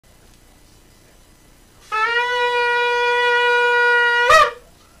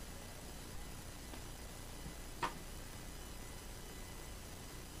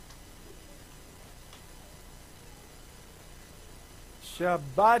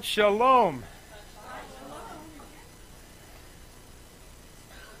Shabbat Shalom.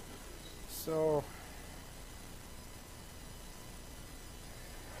 So,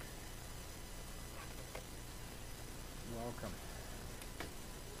 welcome.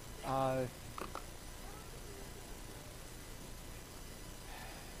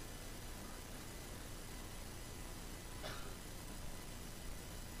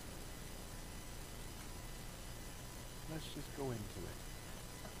 Let's just go into it.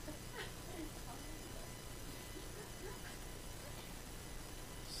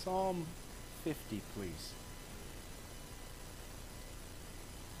 Psalm 50, please.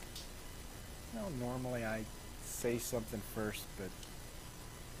 Now, normally I say something first, but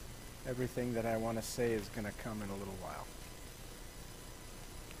everything that I want to say is going to come in a little while.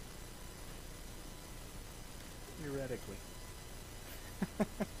 Theoretically.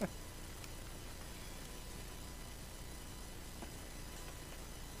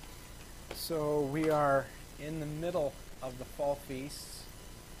 So we are in the middle of the fall feasts.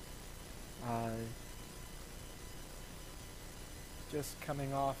 Just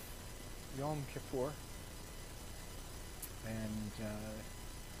coming off Yom Kippur, and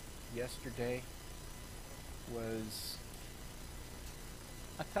yesterday was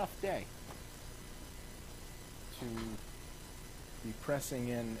a tough day to be pressing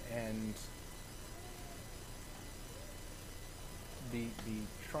in and be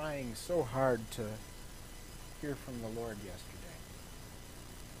trying so hard to hear from the Lord yesterday.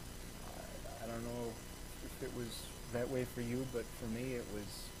 I don't know if it was that way for you, but for me it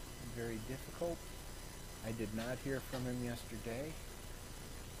was very difficult. I did not hear from him yesterday.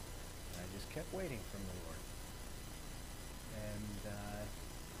 I just kept waiting from the Lord. And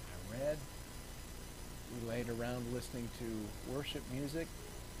I read. We laid around listening to worship music.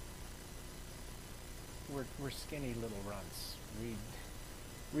 We're skinny little runts.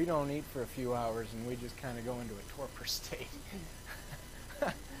 We don't eat for a few hours, and we just kind of go into a torpor state.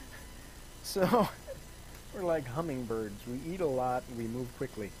 So we're like hummingbirds. We eat a lot and we move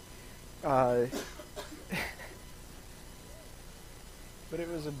quickly. But it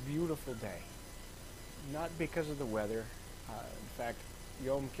was a beautiful day. Not because of the weather. In fact,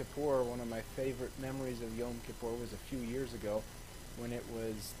 Yom Kippur, one of my favorite memories of Yom Kippur was a few years ago when it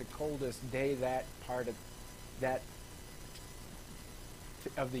was the coldest day that part of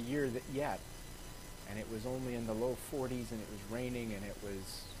the year yet. And it was only in the low 40s, and it was raining, and it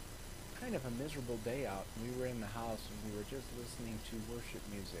was kind of a miserable day out. We were in the house and we were just listening to worship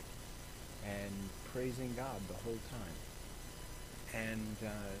music and praising God the whole time. And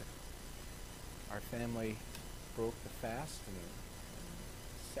our family broke the fast and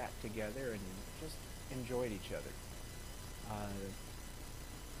sat together and just enjoyed each other.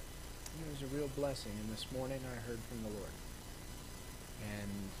 It was a real blessing, and this morning I heard from the Lord.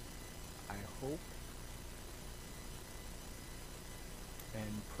 And I hope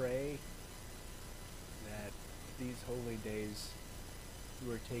and pray that these holy days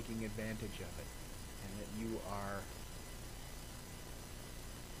you are taking advantage of it, and that you are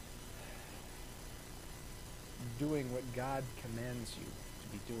doing what God commands you to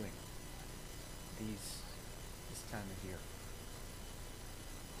be doing this time of year.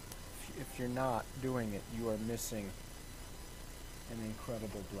 If you're not doing it, you are missing an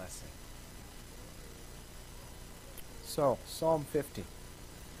incredible blessing. So, Psalm 50.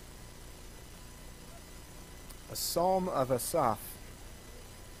 A psalm of Asaph.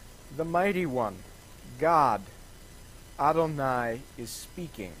 The mighty one, God, Adonai, is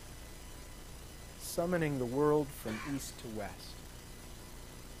speaking, summoning the world from east to west.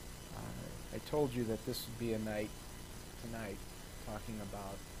 I told you that this would be a night tonight talking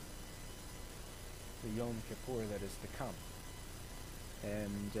about the Yom Kippur that is to come.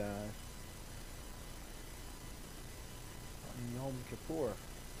 And on Yom Kippur,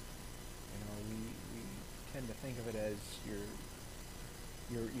 we tend to think of it as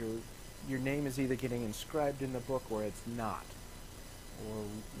your name is either getting inscribed in the book or it's not. Or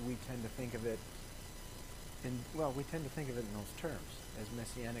we tend to think of it in those terms. As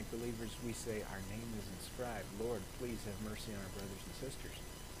Messianic believers, we say our name is inscribed. Lord, please have mercy on our brothers and sisters.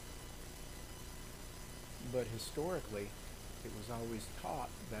 But historically, it was always taught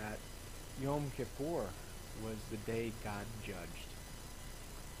that Yom Kippur was the day God judged.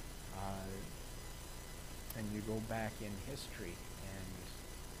 And you go back in history, and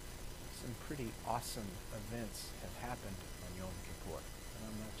some pretty awesome events have happened on Yom Kippur. And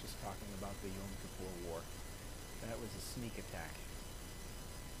I'm not just talking about the Yom Kippur War. That was a sneak attack.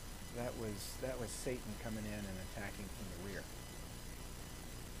 That was Satan coming in and attacking from the rear.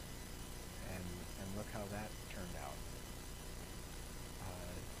 And look how that turned out.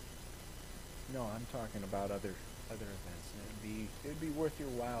 No, I'm talking about other events. And it'd be worth your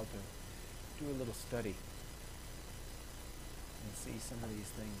while to do a little study and see some of these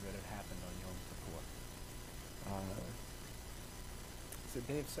things that have happened on Yom Kippur. It's a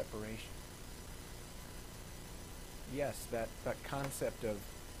day of separation. Yes, that concept of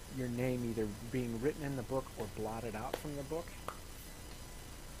your name either being written in the book or blotted out from the book,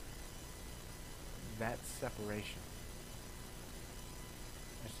 that's separation.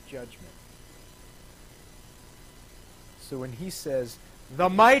 That's judgment. So when he says, the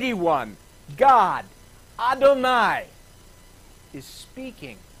mighty one, God, Adonai, is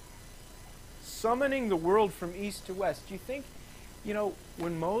speaking, summoning the world from east to west. Do you think,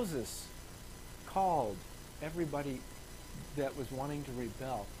 when Moses called everybody that was wanting to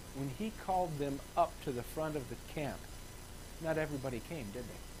rebel, when he called them up to the front of the camp, not everybody came, did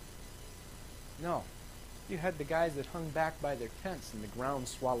they? No. You had the guys that hung back by their tents and the ground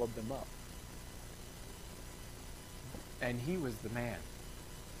swallowed them up. And he was the man.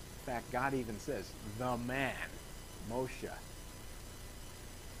 In fact, God even says, the man, Moshe.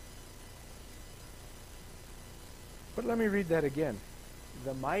 But let me read that again.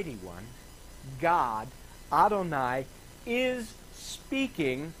 The mighty one, God, Adonai, is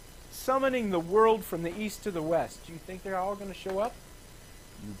speaking, summoning the world from the east to the west. Do you think they're all going to show up?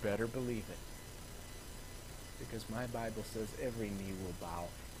 You better believe it. Because my Bible says every knee will bow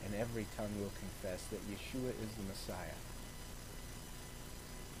and every tongue will confess that Yeshua is the Messiah.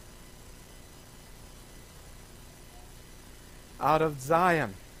 Out of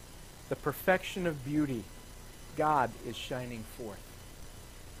Zion, the perfection of beauty, God is shining forth.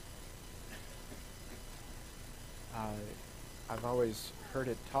 I've always heard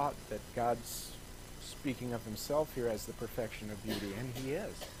it taught that God's speaking of himself here as the perfection of beauty, and he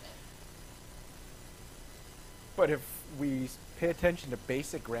is. But if we pay attention to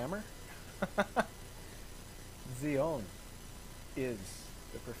basic grammar, Zion is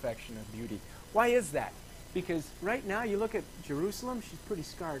the perfection of beauty. Why is that? Because right now you look at Jerusalem, she's pretty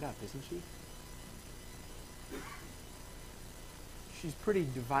scarred up, isn't she? She's pretty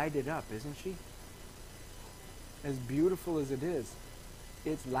divided up, isn't she? As beautiful as it is,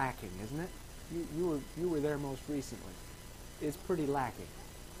 it's lacking, isn't it? You were there most recently. It's pretty lacking.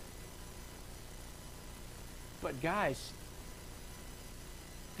 But guys,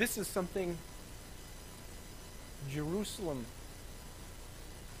 this is something Jerusalem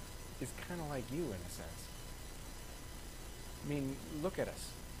is kind of like you in a sense. I mean, look at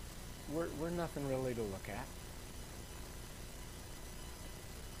us. We're nothing really to look at.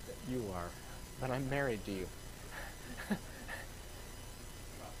 You are, but I'm married to you.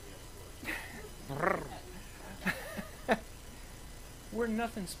 We're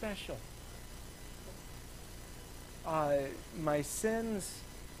nothing special. My sins.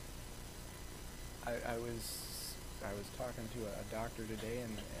 I was talking to a doctor today,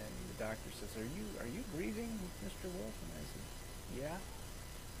 and the doctor says, "Are you grieving, Mr. Wolf?" And I said, "Yeah,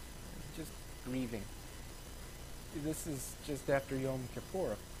 just grieving. This is just after Yom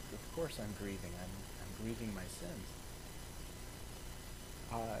Kippur. Of course, I'm grieving. I'm grieving my sins."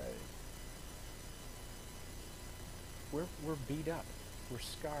 We're beat up. We're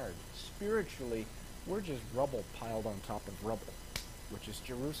scarred. Spiritually, we're just rubble piled on top of rubble, which is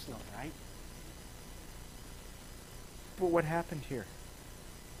Jerusalem, right? But what happened here?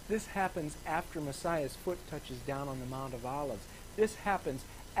 This happens after Messiah's foot touches down on the Mount of Olives. This happens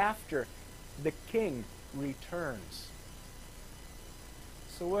after the king returns.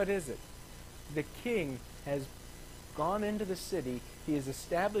 So what is it? The king has gone into the city. He has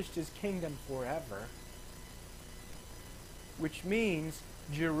established his kingdom forever, which means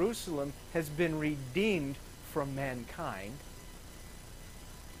Jerusalem has been redeemed from mankind.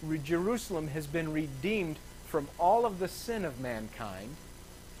 Jerusalem has been redeemed from all of the sin of mankind.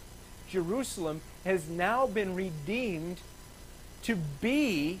 Jerusalem has now been redeemed to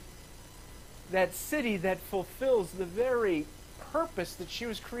be that city that fulfills the very purpose that she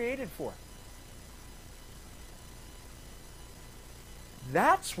was created for.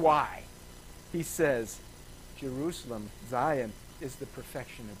 That's why he says Jerusalem, Zion, is the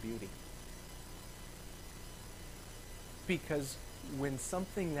perfection of beauty. Because when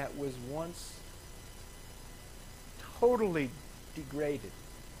something that was once totally degraded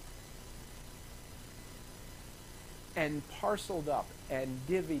and parceled up and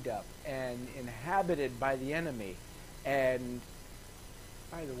divvied up and inhabited by the enemy, and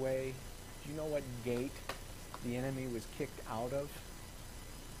by the way, do you know what gate the enemy was kicked out of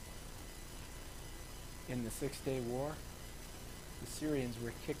in the 6-day war? The Syrians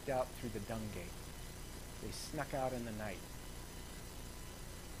were kicked out through the dung gate. They snuck out in the night.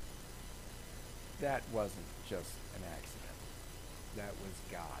 that wasn't just an accident. That was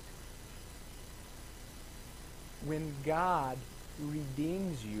God. When God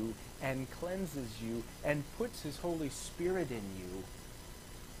redeems you and cleanses you and puts his Holy Spirit in you,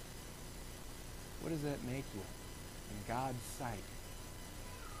 what does that make you in God's sight?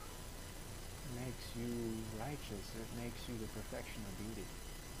 It makes you righteous. It makes you the perfection of beauty.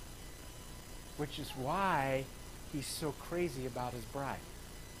 Which is why he's so crazy about his bride.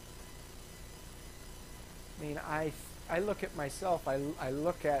 I mean, I look at myself, I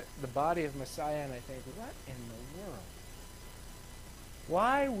look at the body of Messiah, and I think, what in the world?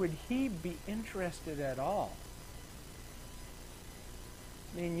 Why would he be interested at all?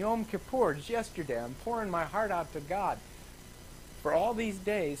 I mean, Yom Kippur, just yesterday, I'm pouring my heart out to God. For all these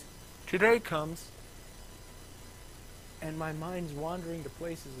days, today comes, and my mind's wandering to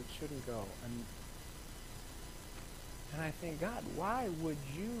places it shouldn't go. And I think, God, why would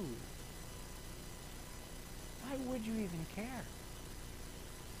you even care?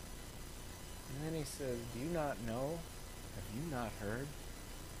 And then he says, do you not know, have you not heard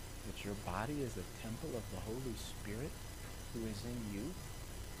that your body is a temple of the Holy Spirit who is in you?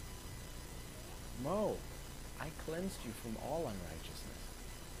 Mo, I cleansed you from all unrighteousness.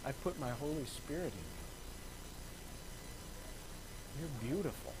 I put my Holy Spirit in you. You're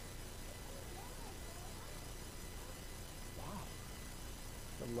beautiful. Wow.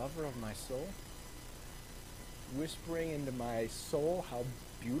 The lover of my soul, whispering into my soul how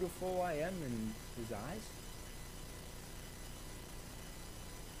beautiful I am in his eyes.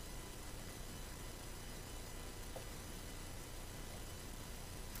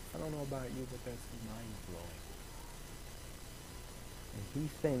 I don't know about you, but that's mind-blowing. And he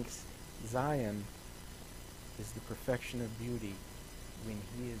thinks Zion is the perfection of beauty when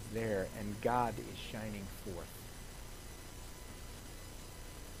he is there and God is shining forth.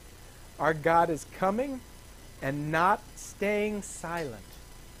 Our God is coming and not staying silent.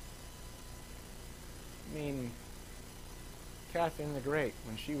 I mean, Catherine the Great,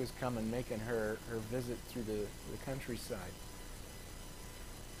 when she was coming, making her visit through the countryside,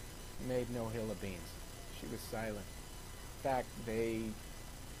 made no hill of beans. She was silent. In fact, they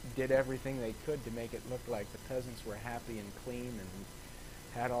did everything they could to make it look like the peasants were happy and clean and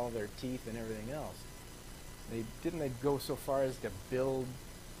had all their teeth and everything else. They go so far as to build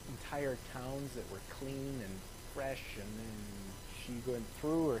entire towns that were clean and fresh, and then she went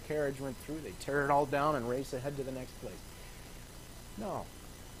through, her carriage went through, they tear it all down and race ahead to the next place. No.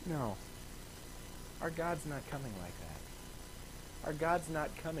 Our God's not coming like that. Our God's not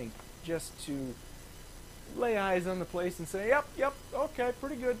coming just to lay eyes on the place and say, yep, okay,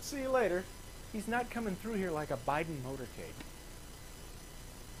 pretty good, see you later. He's not coming through here like a Biden motorcade.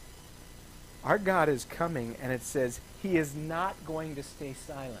 Our God is coming, and it says he is not going to stay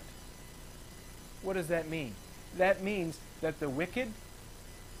silent. What does that mean? That means that the wicked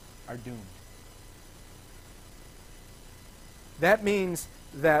are doomed. That means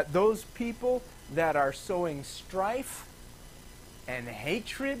that those people that are sowing strife and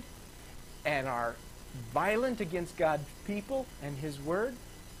hatred and are violent against God's people and his word,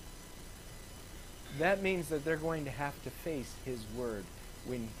 that means that they're going to have to face his word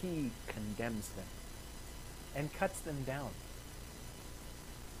when he condemns them and cuts them down.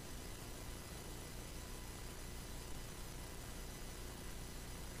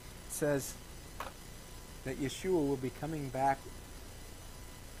 It says that Yeshua will be coming back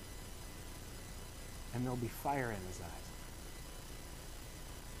and there'll be fire in his eyes.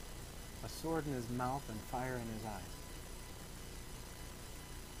 A sword in his mouth and fire in his eyes.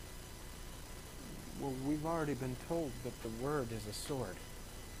 Well, we've already been told that the word is a sword.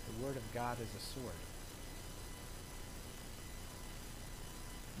 The word of God is a sword.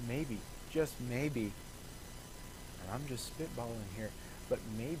 Maybe, just maybe, and I'm just spitballing here, but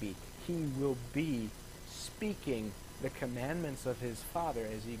maybe he will be speaking the commandments of his Father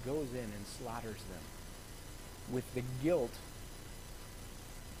as he goes in and slaughters them with the guilt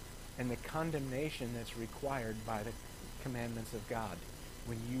and the condemnation that's required by the commandments of God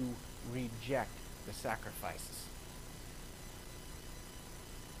when you reject the sacrifices.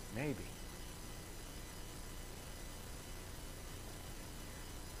 Maybe.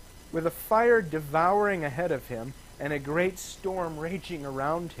 With a fire devouring ahead of him and a great storm raging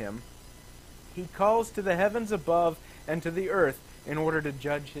around him, he calls to the heavens above and to the earth in order to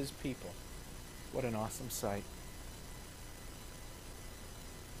judge his people. What an awesome sight.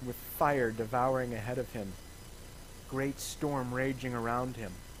 With fire devouring ahead of him, great storm raging around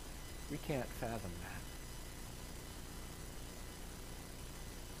him. We can't fathom that.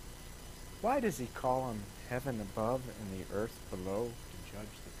 Why does he call on heaven above and the earth below to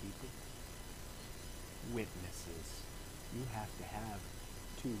judge the people? witnesses. You have to have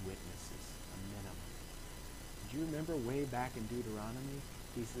 2 witnesses, a minimum. Do you remember way back in Deuteronomy?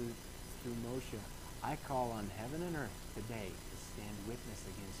 He says through Moshe, I call on heaven and earth today to stand witness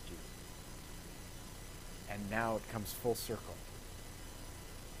against you. And now it comes full circle.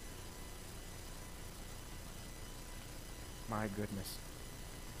 My goodness.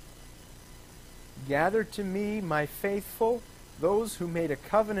 Gather to me, my faithful, those who made a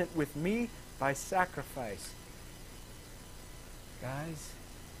covenant with me by sacrifice. Guys,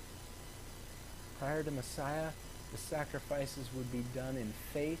 prior to Messiah, the sacrifices would be done in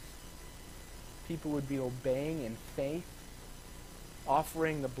faith. People would be obeying in faith,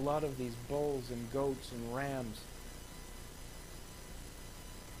 offering the blood of these bulls and goats and rams.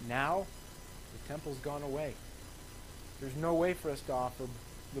 Now, the temple's gone away. There's no way for us to offer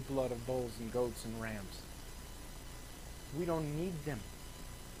the blood of bulls and goats and rams. We don't need them,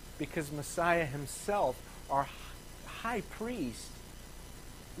 because Messiah himself, our high priest,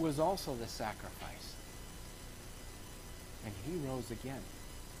 was also the sacrifice. And he rose again.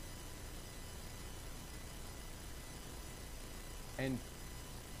 And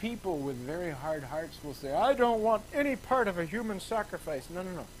people with very hard hearts will say, I don't want any part of a human sacrifice. No,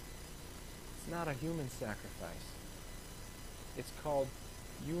 no, no. It's not a human sacrifice. It's called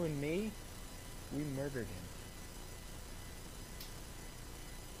you and me, we murdered him.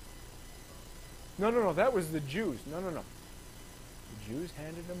 No, that was the Jews. No. The Jews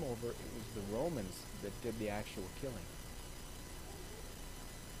handed him over. It was the Romans that did the actual killing.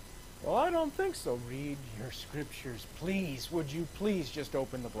 Well, I don't think so. Read your scriptures, please. Would you please just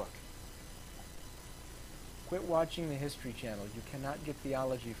open the book? Quit watching the History Channel. You cannot get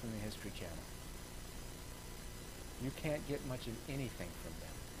theology from the History Channel. You can't get much of anything from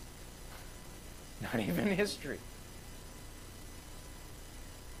them. Not even history.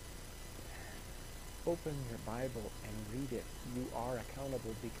 Open your Bible and read it. You are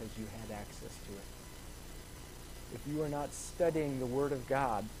accountable because you had access to it. If you are not studying the Word of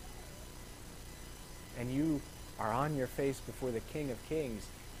God, and you are on your face before the King of Kings,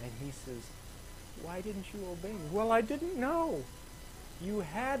 and he says, why didn't you obey me? Well, I didn't know. You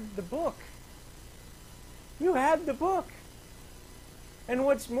had the book. You had the book. And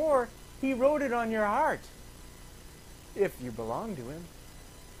what's more, he wrote it on your heart. If you belong to him.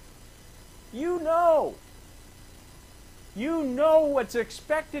 You know. You know what's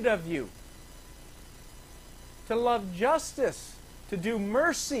expected of you. To love justice, to do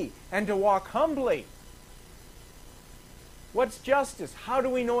mercy, and to walk humbly. What's justice? How do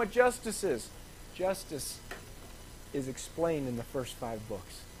we know what justice is? Justice is explained in the first 5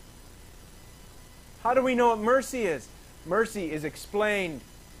 books. How do we know what mercy is? Mercy is explained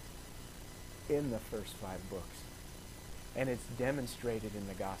in the first 5 books. And it's demonstrated in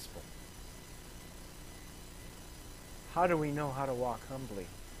the gospel. How do we know how to walk humbly?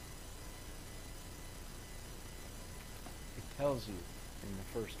 It tells you in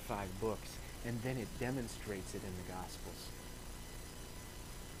the first 5 books, and then it demonstrates it in the Gospels.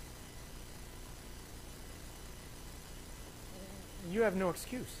 You have no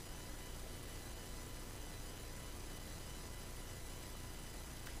excuse.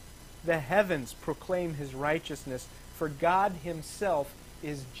 The heavens proclaim his righteousness, for God himself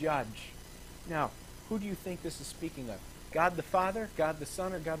is judge. Now, who do you think this is speaking of? God the Father, God the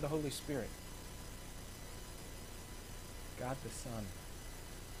Son, or God the Holy Spirit? God the Son.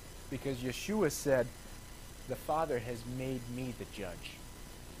 Because Yeshua said, the Father has made me the judge.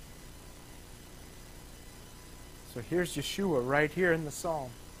 So here's Yeshua right here in the Psalm.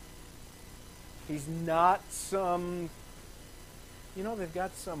 He's not some, they've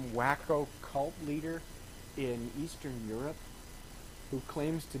got some wacko cult leader in Eastern Europe who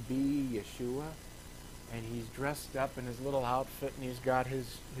claims to be Yeshua, and he's dressed up in his little outfit, and he's got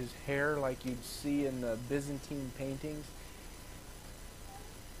his hair like you'd see in the Byzantine paintings.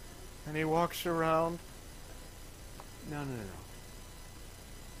 And he walks around. No.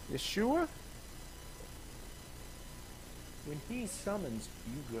 Yeshua, when he summons,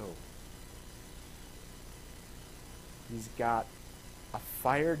 you go. He's got a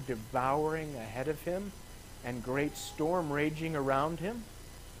fire devouring ahead of him and great storm raging around him.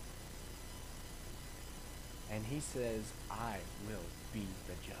 And he says, I will be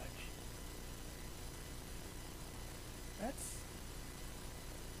the judge.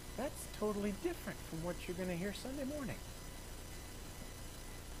 That's totally different from what you're going to hear Sunday morning.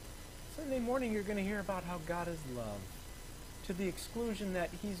 Sunday morning you're going to hear about how God is love, to the exclusion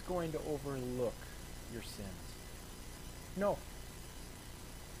that he's going to overlook your sins. No.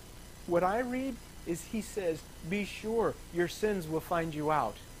 What I read is he says, be sure your sins will find you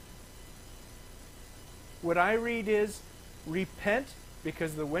out. What I read is, repent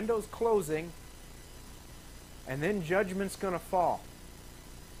because the window's closing, and then judgment's going to fall.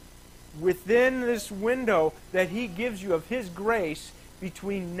 Within this window that He gives you of His grace,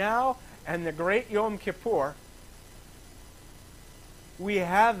 between now and the great Yom Kippur, we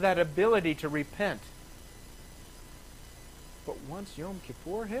have that ability to repent. But once Yom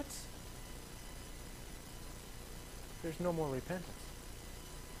Kippur hits, there's no more repentance.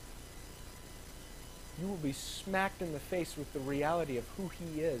 You will be smacked in the face with the reality of who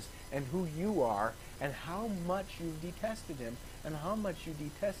He is and who you are and how much you've detested Him and how much you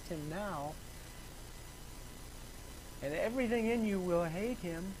detest Him now. And everything in you will hate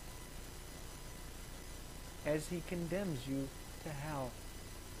Him as He condemns you to hell.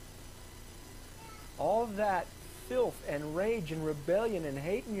 All that filth and rage and rebellion and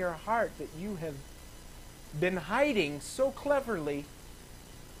hate in your heart that you have been hiding so cleverly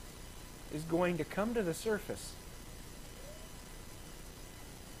is going to come to the surface.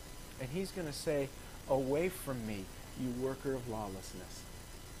 And He's going to say, away from me, you worker of lawlessness.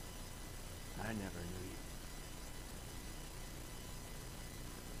 I never knew you.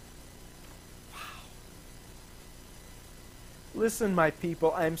 Wow. Listen, my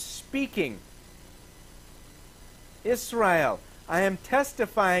people, I'm speaking. Israel, I am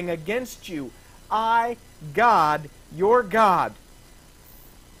testifying against you. I, God, your God.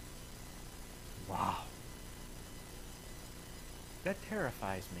 Wow. That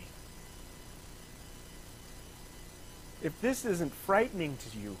terrifies me. If this isn't frightening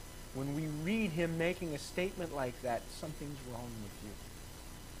to you, when we read Him making a statement like that, something's wrong with you.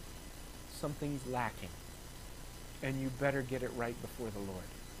 Something's lacking. And you better get it right before the Lord.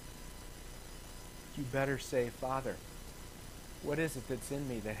 You better say, Father, what is it that's in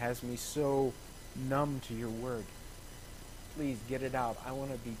me that has me so numb to your word? Please get it out. I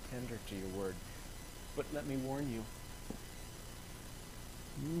want to be tender to your word. But let me warn you,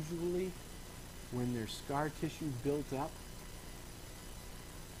 usually when there's scar tissue built up,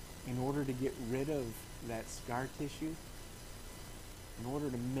 in order to get rid of that scar tissue, in order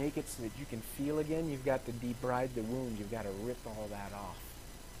to make it so that you can feel again, you've got to debride the wound. You've got to rip all that off.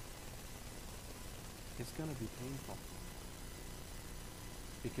 It's going to be painful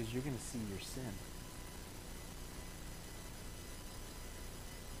because you're going to see your sin.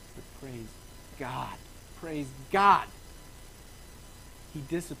 But praise God. Praise God. He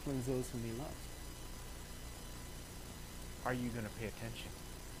disciplines those whom He loves. Are you going to pay attention?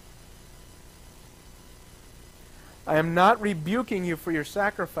 I am not rebuking you for your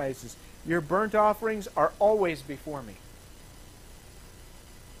sacrifices. Your burnt offerings are always before me.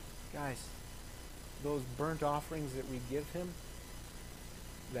 Guys, those burnt offerings that we give Him,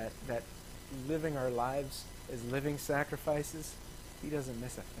 that living our lives as living sacrifices, He doesn't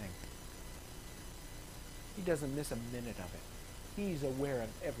miss a thing. He doesn't miss a minute of it. He's aware of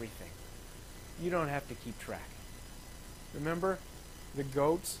everything. You don't have to keep track. Remember the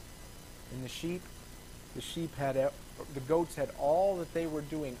goats and the sheep? The goats had all that they were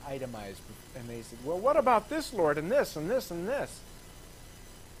doing itemized. And they said, well, what about this, Lord, and this, and this, and this?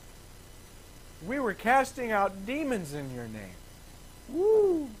 We were casting out demons in your name.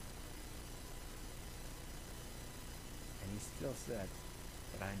 Woo! And He still said,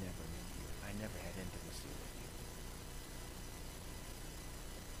 but I never knew you. I never had intimacy with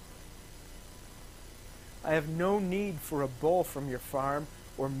you. I have no need for a bull from your farm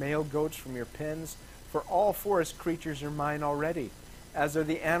or male goats from your pens, for all forest creatures are mine already, as are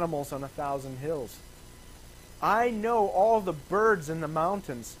the animals on 1,000 hills. I know all the birds in the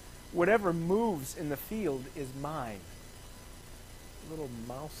mountains. Whatever moves in the field is mine. A little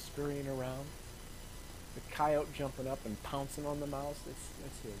mouse scurrying around. The coyote jumping up and pouncing on the mouse.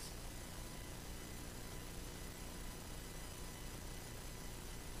 That's His.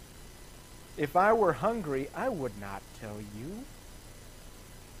 If I were hungry, I would not tell you.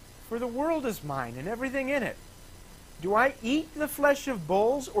 For the world is mine and everything in it. Do I eat the flesh of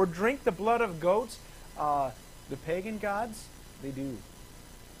bulls or drink the blood of goats? The pagan gods, they do.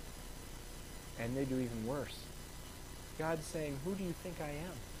 And they do even worse. God's saying, who do you think I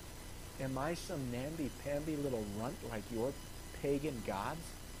am? Am I some namby-pamby little runt like your pagan gods?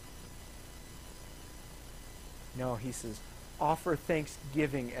 No, He says, offer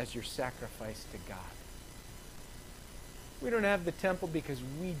thanksgiving as your sacrifice to God. We don't have the temple because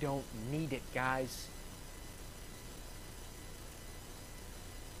we don't need it, guys.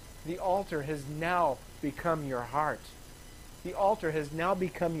 The altar has now become your heart. The altar has now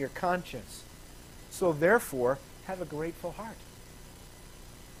become your conscience. So therefore, have a grateful heart.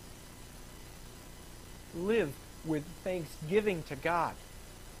 Live with thanksgiving to God.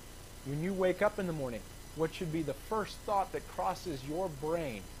 When you wake up in the morning, What should be the first thought that crosses your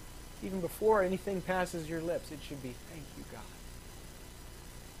brain, even before anything passes your lips? It should be, thank you, God.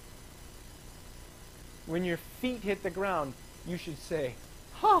 When your feet hit the ground, you should say,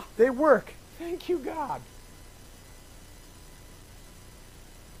 they work. Thank you, God.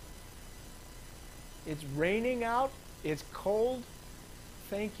 It's raining out. It's cold.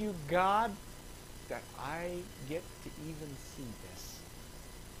 Thank you, God, that I get to even see this,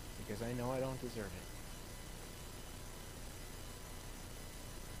 because I know I don't deserve it.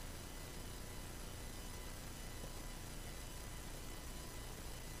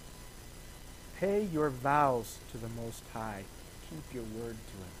 Pay your vows to the Most High. Keep your word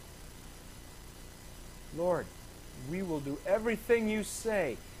to Him. Lord, we will do everything you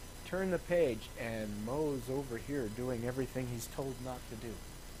say. Turn the page, and Mo's over here doing everything he's told not to do.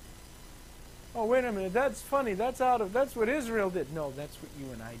 Oh, wait a minute, that's funny. That's what Israel did. No, that's what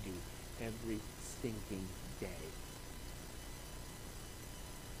you and I do every stinking day.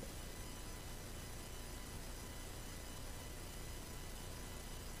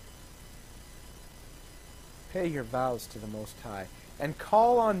 Pay your vows to the Most High, and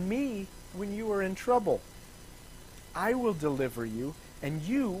call on me when you are in trouble. I will deliver you, and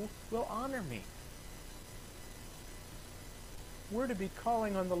you will honor me. We're to be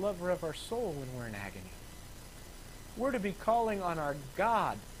calling on the lover of our soul when we're in agony. We're to be calling on our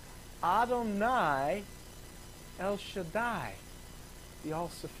God, Adonai El Shaddai, the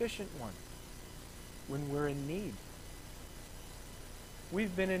all-sufficient one, when we're in need.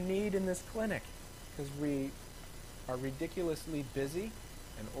 We've been in need in this clinic because we are ridiculously busy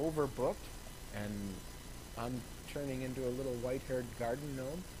and overbooked, and I'm turning into a little white-haired garden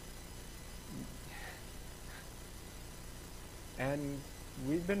gnome. And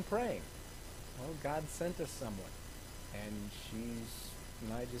we've been praying. Well, God sent us someone. And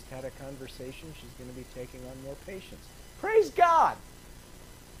I just had a conversation. She's going to be taking on more patients. Praise God!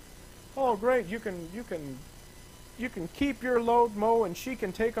 Oh, great. You can keep your load, Mo, and she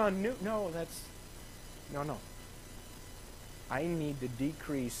can take on new. No. I need to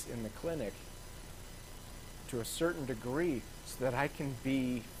decrease in the clinic to a certain degree so that I can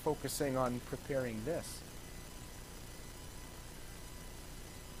be focusing on preparing this.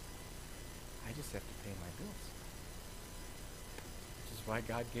 I just have to pay my bills. Which is why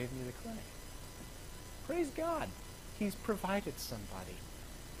God gave me the clinic. Praise God. He's provided somebody.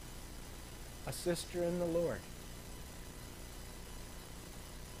 A sister in the Lord.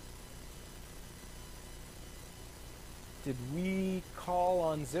 Did we call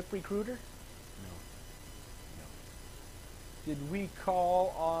on ZipRecruiter? No. Did we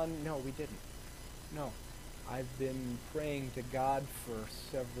call on... No, we didn't. No. I've been praying to God for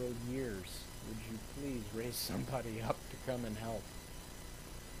several years. Would you please raise somebody up to come and help?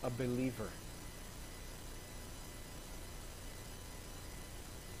 A believer.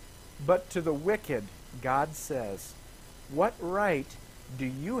 But to the wicked, God says, what right do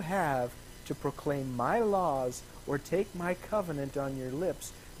you have to proclaim my laws or take my covenant on your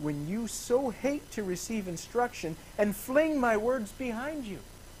lips when you so hate to receive instruction and fling my words behind you?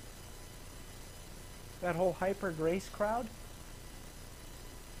 That whole hyper grace crowd?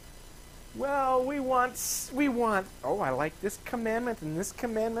 Well, we want, oh, I like this commandment and this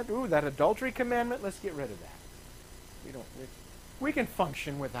commandment. Ooh, that adultery commandment, let's get rid of that. We can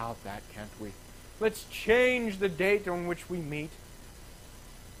function without that, can't we? Let's change the date on which we meet.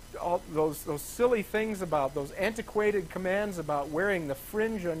 All those silly things about those antiquated commands about wearing the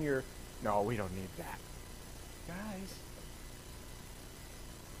fringe on your... No, we don't need that. Guys,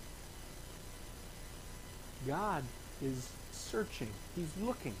 God is searching. He's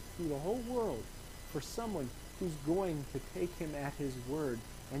looking through the whole world for someone who's going to take him at his word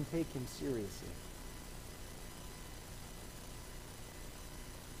and take him seriously.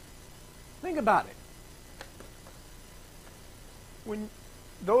 Think about it. When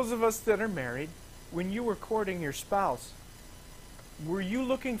those of us that are married, when you were courting your spouse, were you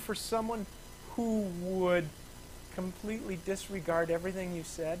looking for someone who would completely disregard everything you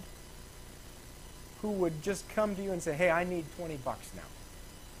said? Who would just come to you and say, hey, I need $20 now.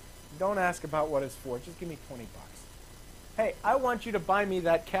 Don't ask about what it's for. Just give me $20. Hey, I want you to buy me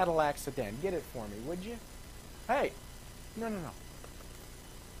that Cadillac sedan. Get it for me, would you? Hey, no.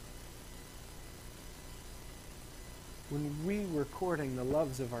 When we were courting the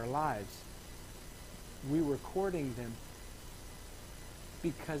loves of our lives, we were courting them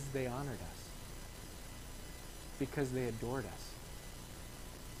because they honored us, because they adored us.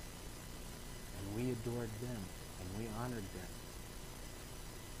 And we adored them, and we honored them.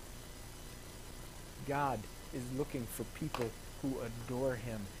 God is looking for people who adore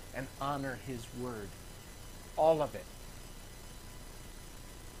him and honor his word. all of it.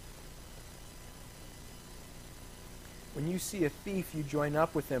 When you see a thief, you join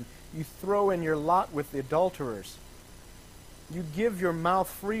up with him. You throw in your lot with the adulterers. You give your mouth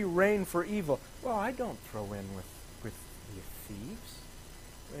free rein for evil. Well, I don't throw in with the thieves.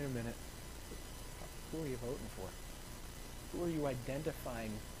 Wait a minute. Who are you voting for? Who are you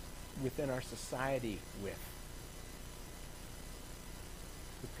identifying within our society with?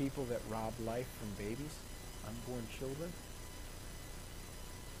 The people that rob life from babies, unborn children?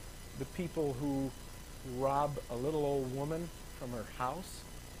 The people who rob a little old woman from her house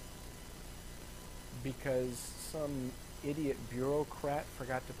because some idiot bureaucrat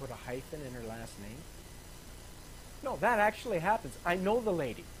forgot to put a hyphen in her last name? No, that actually happens. I know the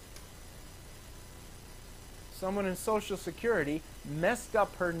lady. Someone in Social Security messed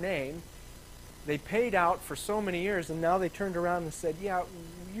up her name. They paid out for so many years, and now they turned around and said, yeah,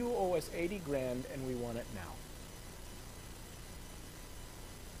 you owe us 80 grand and we want it now.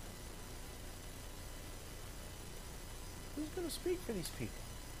 Who's going to speak for these people?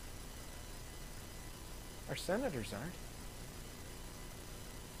 Our senators aren't.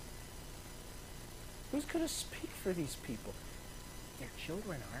 Who's going to speak for these people? Their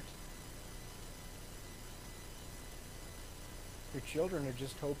children aren't. Their children are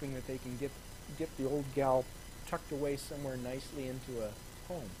just hoping that they can get the old gal tucked away somewhere nicely into a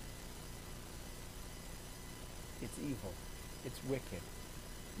home. It's evil. It's wicked.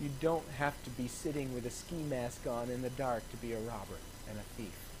 You don't have to be sitting with a ski mask on in the dark to be a robber and a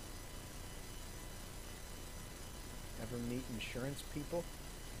thief. Ever meet insurance people?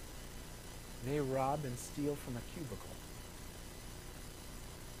 They rob and steal from a cubicle.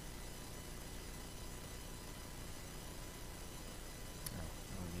 No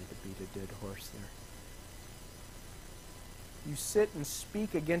need to beat a dead horse there. You sit and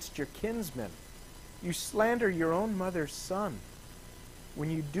speak against your kinsmen. You slander your own mother's son. When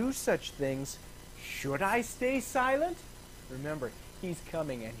you do such things, should I stay silent? Remember, he's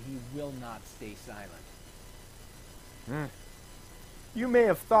coming and he will not stay silent. You may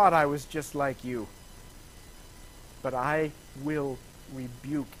have thought I was just like you, but I will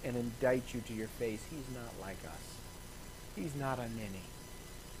rebuke and indict you to your face. He's not like us. He's not a ninny.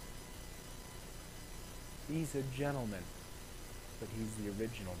 He's a gentleman, but he's the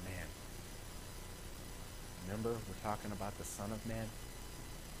original man. Remember, we're talking about the Son of Man?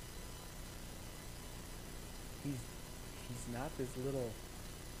 He's not this little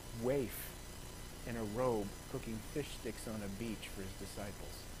waif in a robe cooking fish sticks on a beach for his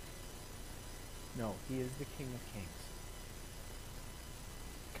disciples. No, he is the King of Kings.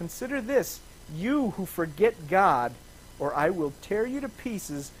 Consider this, you who forget God, or I will tear you to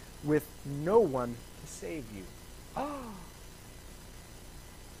pieces with no one to save you. Ah!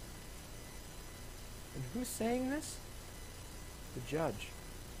 And who's saying this? The judge.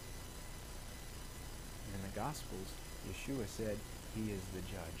 And in the Gospels, Yeshua said, he is the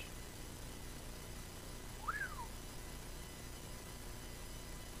judge.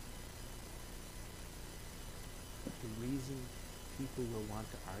 The reason people will want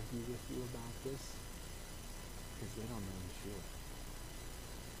to argue with you about this is because they don't know Yeshua.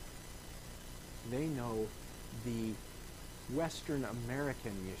 They know the Western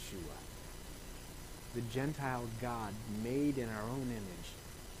American Yeshua, the Gentile God made in our own image,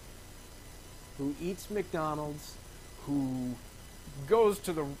 who eats McDonald's, who goes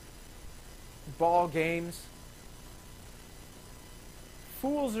to the ball games,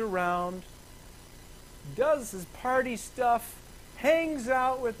 fools around, does his party stuff, hangs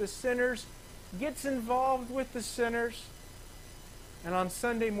out with the sinners, gets involved with the sinners, and on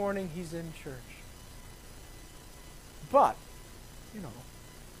Sunday morning he's in church. But, we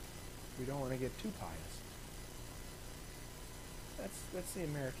don't want to get too pious. That's the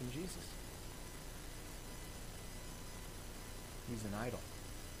American Jesus. He's an idol.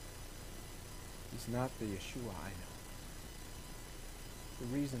 He's not the Yeshua I know. The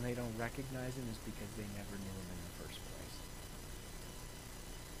reason they don't recognize him is because they never knew him in the first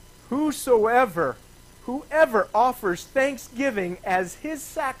place. Whoever offers thanksgiving as his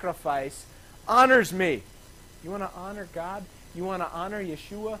sacrifice honors me. You want to honor God? You want to honor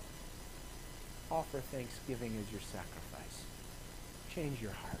Yeshua? Offer thanksgiving as your sacrifice. Change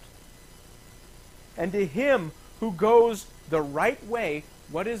your heart. And to him who goes the right way,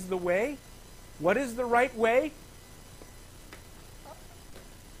 what is the way? What is the right way?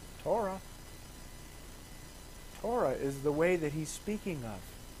 Torah. Torah is the way that he's speaking of.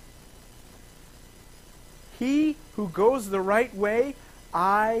 He who goes the right way,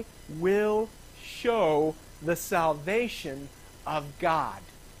 I will show the salvation of God.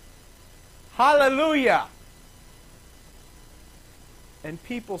 Hallelujah! And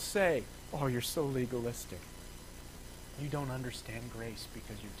people say, oh, you're so legalistic. You don't understand grace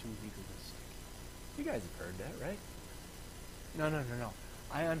because you're too legalistic. You guys have heard that, right? No.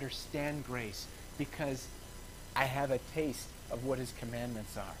 I understand grace because I have a taste of what his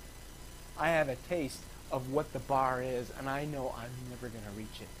commandments are. I have a taste of what the bar is, and I know I'm never going to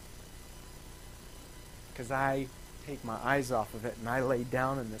reach it. Because I take my eyes off of it, and I lay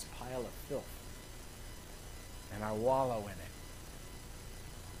down in this pile of filth. And I wallow in it.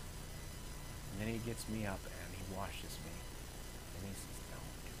 And then he gets me up, and he washes me. And he says,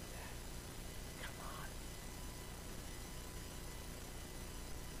 don't do that. Come on.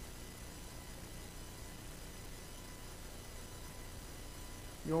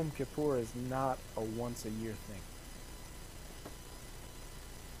 Yom Kippur is not a once-a-year thing.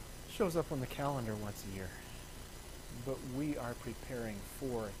 It shows up on the calendar once a year. But we are preparing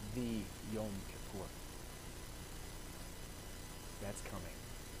for the Yom Kippur. That's coming.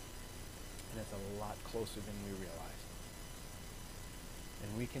 And it's a lot closer than we realize.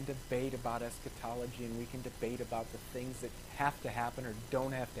 And we can debate about eschatology, and we can debate about the things that have to happen or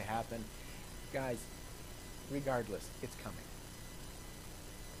don't have to happen. Guys, regardless, it's coming.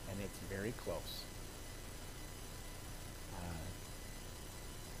 And it's very close.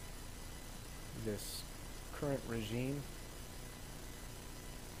 This current regime,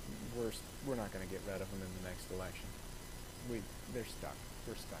 we're not going to get rid of them in the next election. They're stuck.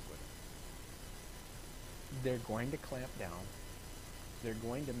 We're stuck with it. They're going to clamp down. They're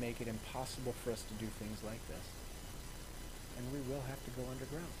going to make it impossible for us to do things like this. And we will have to go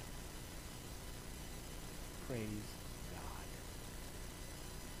underground. Praise God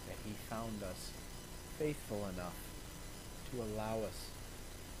that he found us faithful enough to allow us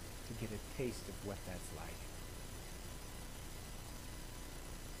to get a taste of what that's like.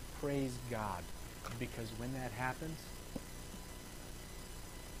 Praise God, because when that happens,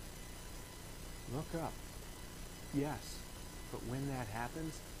 look up. Yes, but when that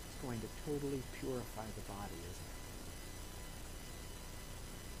happens, it's going to totally purify the body, isn't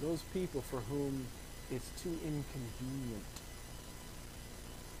it? Those people for whom it's too inconvenient,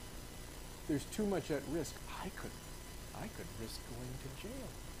 there's too much at risk. I could risk going to jail.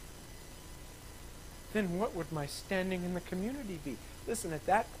 Then what would my standing in the community be? Listen, at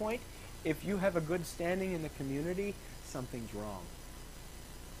that point, if you have a good standing in the community, something's wrong.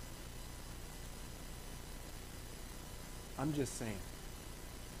 I'm just saying,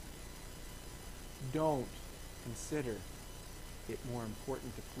 don't consider it more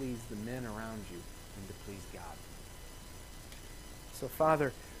important to please the men around you than to please God. So,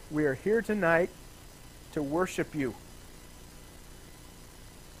 Father, we are here tonight to worship you.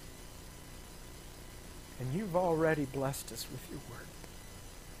 And you've already blessed us with your word,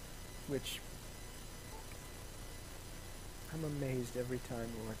 which I'm amazed every time,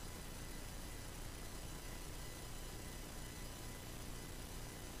 Lord.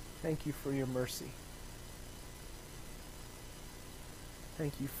 Thank you for your mercy.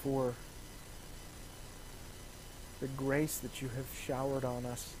 Thank you for the grace that you have showered on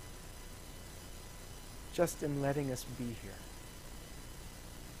us just in letting us be here.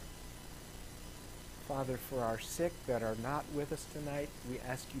 Father, for our sick that are not with us tonight, we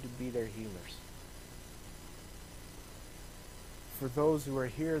ask you to be their healers. For those who are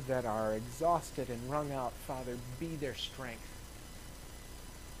here that are exhausted and wrung out, Father, be their strength.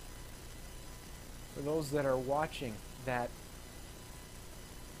 For those that are watching that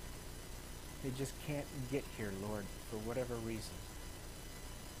they just can't get here, Lord, for whatever reason,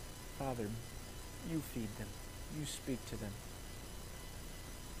 Father, you feed them. You speak to them.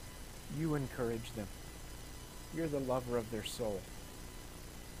 You encourage them. You're the lover of their soul.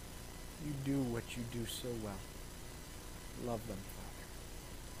 You do what you do so well. Love them,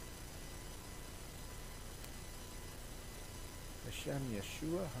 Father. Hashem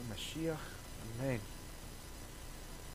Yeshua HaMashiach. Amen.